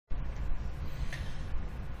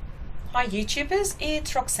Hi YouTubers,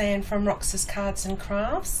 it's Roxanne from Rox's Cards and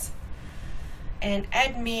Crafts and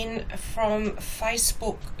admin from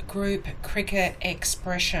Facebook group Cricut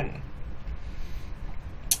Expression.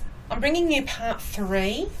 I'm bringing you part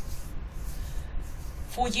 3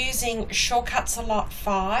 for using Shortcuts a Lot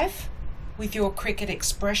 5 with your Cricut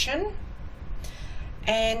Expression,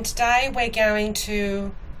 and today we're going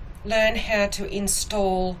to learn how to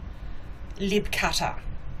install LIBCUTTER.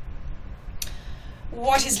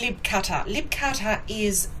 What is LIBCUTTER? LIBCUTTER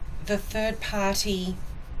is the third-party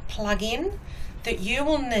plugin that you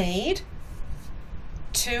will need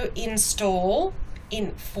to install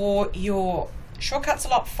for your Shortcuts a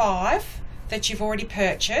Lot 5 that you've already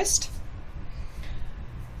purchased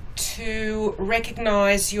to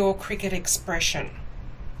recognize your Cricut Expression.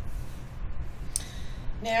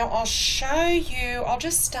 Now I'll show you, I'll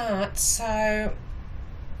just start. So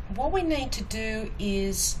what we need to do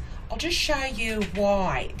is I'll just show you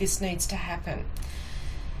why this needs to happen.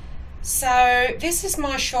 So this is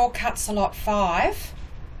my Shortcuts a Lot 5,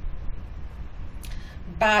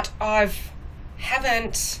 but I've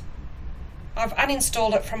uninstalled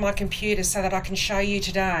it from my computer so that I can show you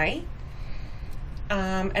today.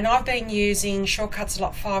 And I've been using Shortcuts a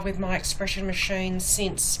Lot 5 with my Expression machine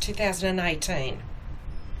since 2018.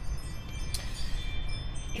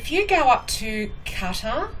 If you go up to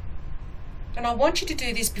Cutter, and I want you to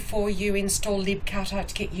do this before you install LIBCUTTER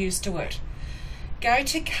to get used to it. Go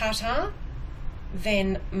to Cutter,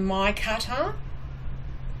 then My Cutter,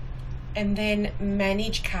 and then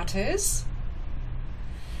Manage Cutters.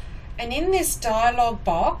 And in this dialog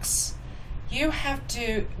box, you have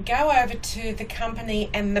to go over to the company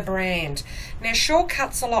and the brand. Now,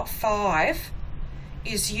 Shortcuts a Lot 5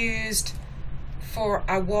 is used for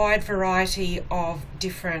a wide variety of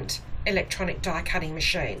different electronic die cutting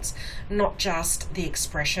machines, not just the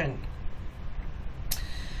Expression.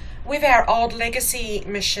 With our old legacy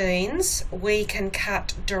machines, we can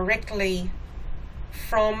cut directly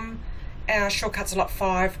from our Shortcuts a Lot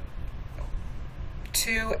 5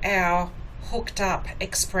 to our hooked up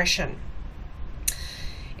Expression.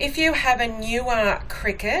 If you have a newer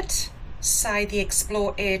Cricut, say the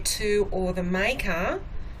Explore Air 2 or the Maker,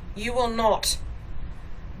 you will not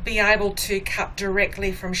be able to cut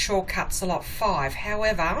directly from Shortcuts a Lot 5.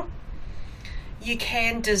 However, you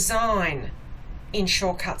can design in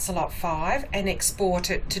Shortcuts a Lot 5 and export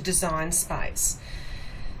it to Design Space.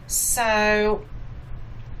 So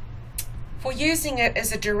for using it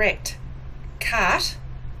as a direct cut,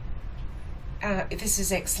 this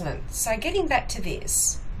is excellent. So getting back to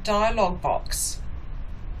this dialog box,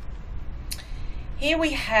 here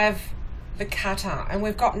we have the cutter and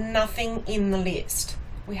we've got nothing in the list.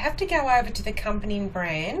 We have to go over to the company and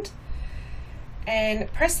brand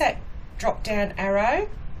and press that drop down arrow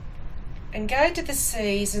and go to the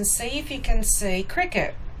C's and see if you can see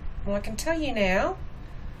Cricut. Well, I can tell you now,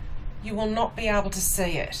 you will not be able to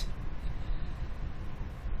see it.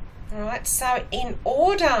 Alright, so in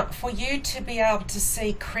order for you to be able to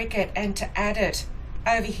see Cricut and to add it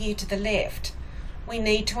over here to the left, we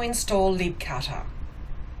need to install LIBCUTTER.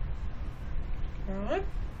 Alright.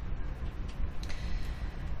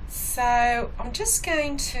 So I'm just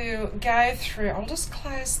going to go through, I'll just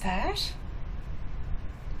close that.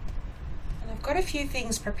 And I've got a few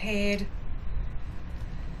things prepared.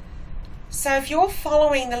 So if you're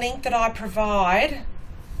following the link that I provide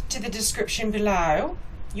to the description below,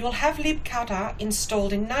 you will have LIBCUTTER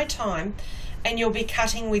installed in no time and you'll be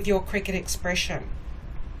cutting with your Cricut Expression.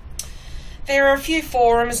 There are a few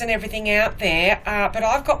forums and everything out there, but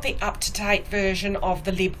I've got the up-to-date version of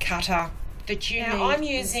the LIBCUTTER that you need. I'm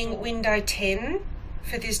using Windows 10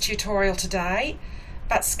 for this tutorial today,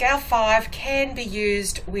 but Scale 5 can be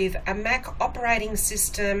used with a Mac operating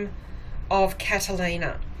system of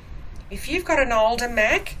Catalina. If you've got an older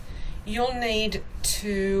Mac, you'll need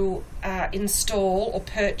to install or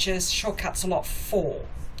purchase Shortcuts a Lot 4,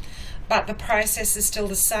 but the process is still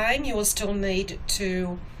the same. You will still need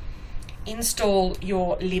to install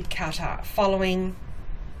your LIBCUTTER following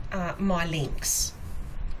my links.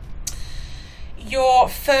 Your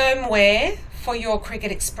firmware for your Cricut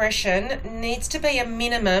Expression needs to be a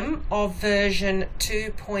minimum of version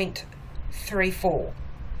 2.34.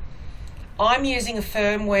 I'm using a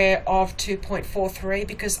firmware of 2.43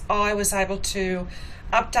 because I was able to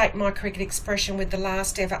update my Cricut Expression with the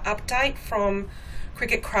last ever update from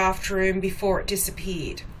Cricut Craft Room before it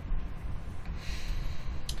disappeared.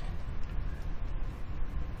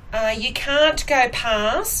 You can't go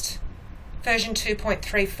past version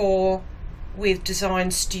 2.34 with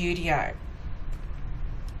Design Studio.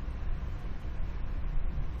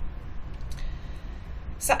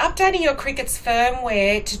 So updating your Cricut's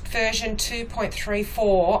firmware to version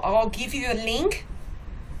 2.34, I'll give you a link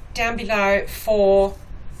down below for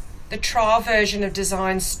the trial version of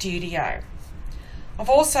Design Studio. I've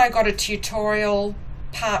also got a tutorial,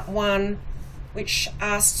 part 1, which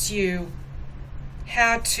asks you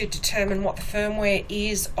how to determine what the firmware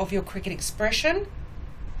is of your Cricut Expression.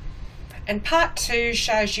 And part 2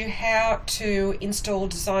 shows you how to install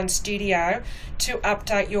Design Studio to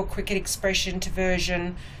update your Cricut Expression to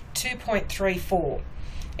version 2.34.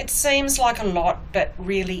 It seems like a lot, but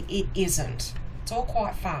really it isn't. It's all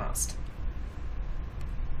quite fast.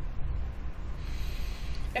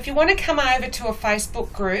 If you want to come over to a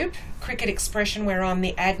Facebook group, Cricut Expression, where I'm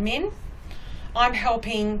the admin, I'm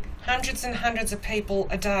helping hundreds and hundreds of people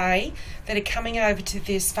a day that are coming over to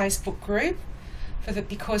this Facebook group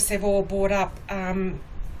because they've all bought up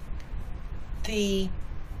the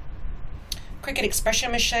Cricut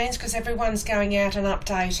Expression machines, because everyone's going out and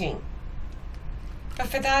updating. But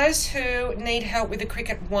for those who need help with the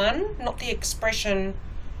Cricut 1, not the Expression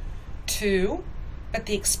 2, but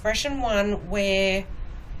the Expression 1, where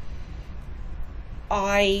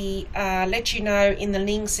I let you know in the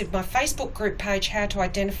links of my Facebook group page how to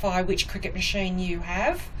identify which Cricut machine you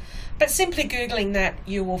have, but simply Googling that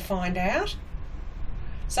you will find out.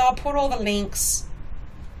 So I'll put all the links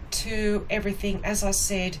to everything, as I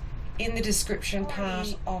said, in the description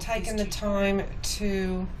part. I've taken the time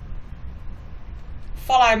to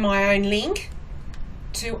follow my own link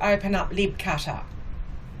to open up LIBCUTTER.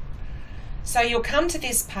 So you'll come to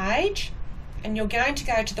this page and you're going to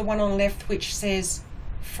go to the one on the left which says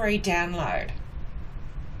free download.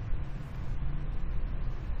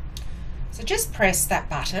 So just press that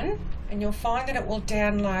button and you'll find that it will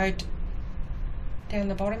download down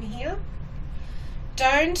the bottom here.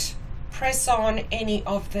 Don't press on any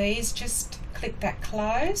of these, just click that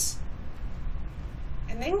close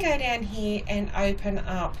and then go down here and open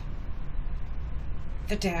up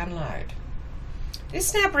the download.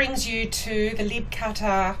 This now brings you to the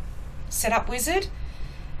LIBCUTTER setup wizard.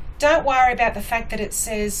 Don't worry about the fact that it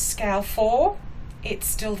says scale 4, it's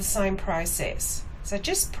still the same process. So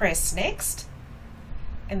just press next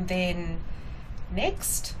and then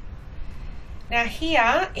next. Now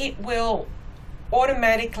here it will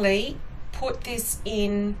automatically put this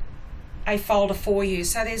in a folder for you,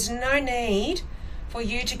 so there's no need for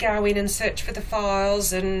you to go in and search for the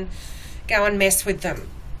files and go and mess with them.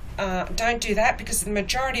 Don't do that, because the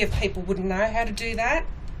majority of people wouldn't know how to do that.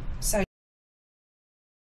 So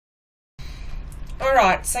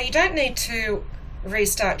alright, so you don't need to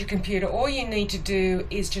restart your computer. All you need to do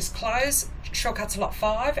is just close Shortcuts Lot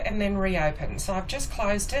 5 and then reopen. So I've just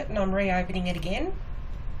closed it and I'm reopening it again.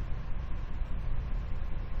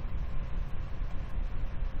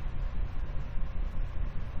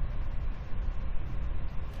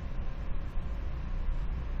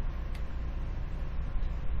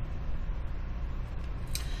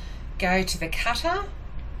 Go to the cutter,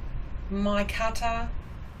 My Cutter,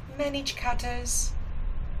 Manage Cutters.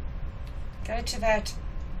 Go to that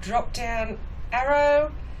drop down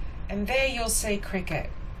arrow and there you'll see Cricut.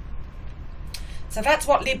 So that's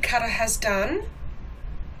what LIBCUTTER has done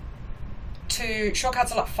to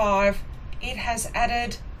Shortcuts Lot 5. It has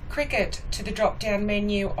added Cricut to the drop down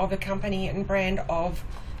menu of a company and brand of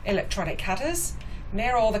electronic cutters. And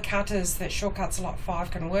they're all the cutters that Shortcuts Lot 5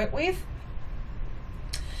 can work with.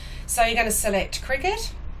 So you're going to select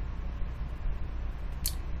Cricut,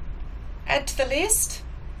 add to the list,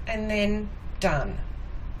 and then done.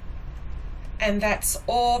 And that's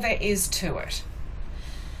all there is to it.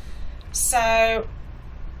 So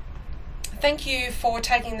thank you for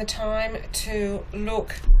taking the time to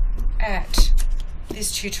look at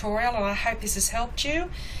this tutorial, and I hope this has helped you.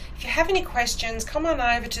 If you have any questions, come on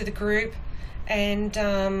over to the group and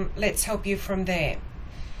let's help you from there.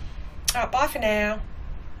 All right, bye for now.